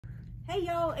Hey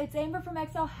y'all, it's Amber from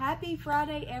Exile. Happy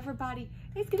Friday, everybody.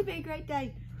 It's gonna be a great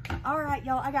day. All right,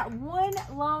 y'all, I got one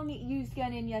long used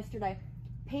gun in yesterday.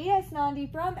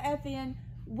 PS90 from FN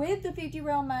with the 50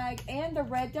 round mag and the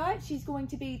red dot. She's going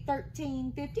to be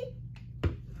 $13.50.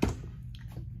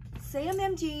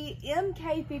 CMMG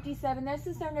MK57. This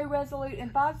is their new Resolute in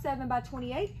 5.7 by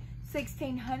 28,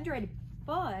 1600.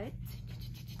 But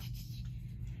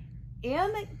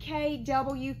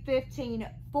MKW15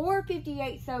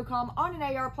 458 SOCOM on an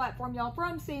AR platform, y'all,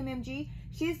 from CMMG.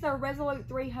 She's their Resolute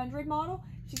 300 model.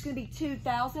 She's going to be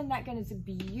 $2,000. That gun is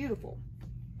beautiful.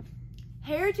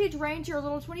 Heritage Ranger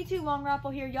little 22 long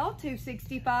rifle here, y'all,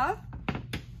 $265.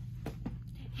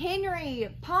 Henry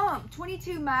Pump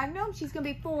 22 Magnum. She's going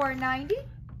to be $490.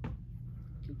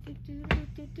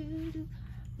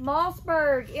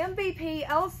 Mossberg MVP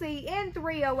LC in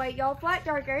 308, y'all, flat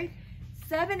dark area,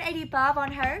 $785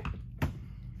 on her.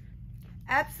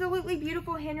 Absolutely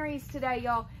beautiful Henrys today,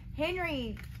 y'all.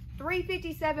 Henry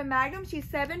 357 Magnum, she's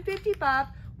 $755.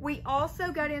 We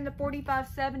also got in the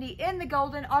 4570 in the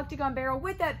golden octagon barrel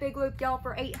with that big loop, y'all,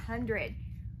 for $800.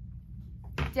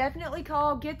 Definitely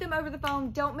call, get them over the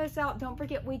phone. Don't miss out. Don't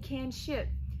forget we can ship.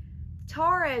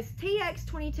 Taurus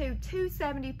TX22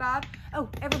 $275. Oh,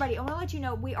 everybody, I want to let you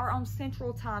know we are on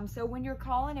Central Time. So when you're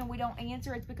calling and we don't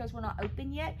answer, it's because we're not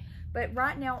open yet. But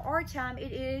right now, our time,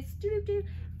 it is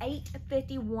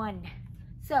 8:51.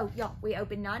 So, y'all, we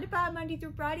open 9 to 5 Monday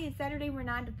through Friday, and Saturday we're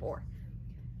 9 to 4.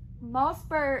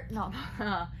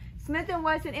 Smith &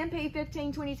 Wesson MP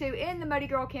 1522 in the Muddy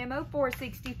Girl camo,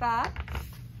 $465.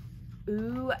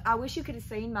 Ooh, I wish you could have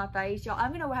seen my face, y'all.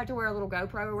 I'm gonna have to wear a little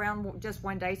GoPro around just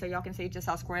one day so y'all can see just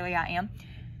how squirrely I am.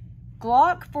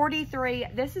 Glock 43.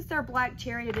 This is their Black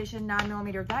Cherry Edition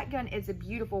 9mm. That gun is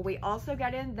beautiful. We also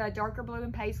got in the darker blue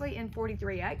and paisley in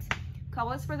 43X.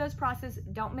 Call us for those prices.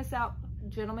 Don't miss out.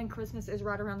 Gentlemen, Christmas is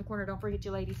right around the corner. Don't forget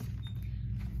you ladies.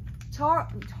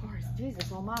 Taurus,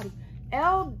 Jesus almighty.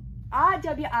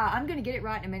 IWI, I'm going to get it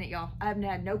right in a minute, y'all. I haven't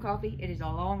had no coffee. It is a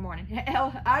long morning.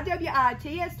 IWI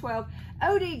TS12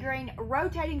 OD green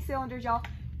rotating cylinders, y'all,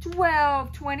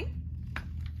 $12.20.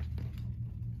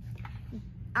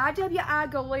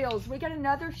 IWI Galils, we got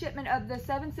another shipment of the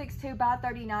 7.62 by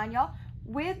 39, y'all.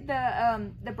 With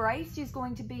the brace, she's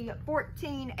going to be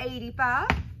 $14.85.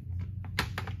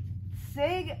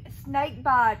 Sig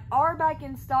Snakebite are back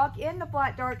in stock in the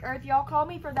flat dark earth. Y'all call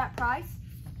me for that price.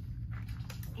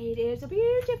 It is a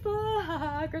beautiful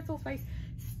Crystal's face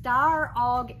Star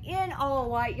Og in all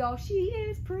white, y'all. She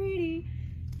is pretty.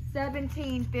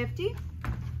 $17.50.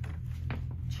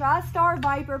 TriStar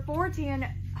Viper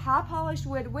 410 high polished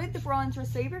wood with the bronze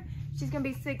receiver. She's gonna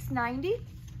be $690.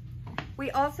 We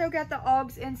also got the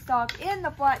Augs in stock in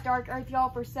the flat dark earth, y'all,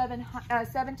 for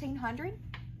 $1,700.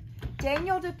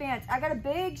 Daniel Defense. I got a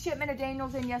big shipment of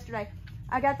Daniels in yesterday.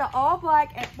 I got the all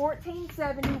black at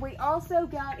 $14.70. We also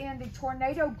got in the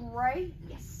Tornado Gray.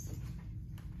 Yes.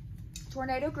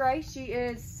 Tornado Gray. She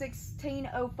is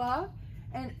 $16.05.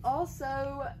 And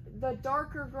also the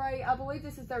darker gray, I believe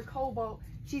this is their Cobalt.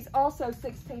 She's also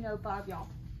 $16.05, y'all.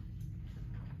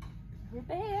 We're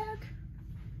back.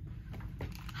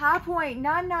 High Point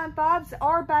 995s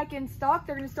are back in stock.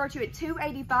 They're going to start you at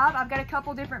 $285. I've got a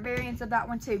couple different variants of that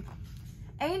one too.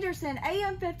 Anderson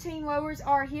AM15 lowers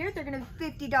are here. They're going to be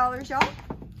 $50, y'all.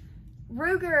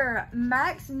 Ruger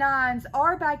Max 9s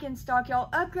are back in stock,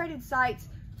 y'all. Upgraded sights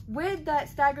with that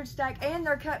staggered stack, and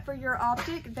they're cut for your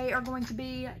optic. They are going to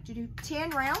be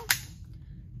 10 rounds,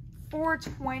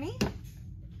 $420.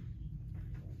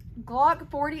 Glock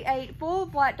 48 full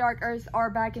black dark earths are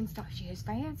back in stock. She is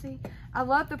fancy. I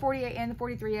love the 48 and the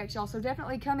 43X, y'all, so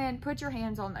definitely come in, put your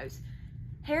hands on those.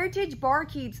 Heritage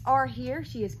Barkeeps are here.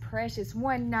 She is precious,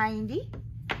 $190.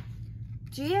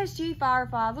 GSG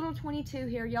Firefly, little 22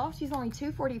 here, y'all. She's only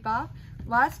 $245.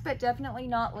 Last but definitely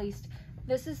not least,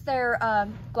 this is their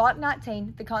Glock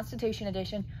 19, the Constitution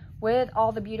Edition, with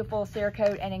all the beautiful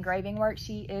Cerakote and engraving work.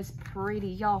 She is pretty,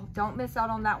 y'all. Don't miss out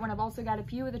on that one. I've also got a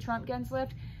few of the Trump guns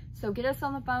left. So get us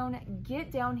on the phone,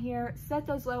 get down here, set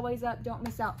those layaways up. Don't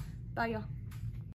miss out. Bye, y'all.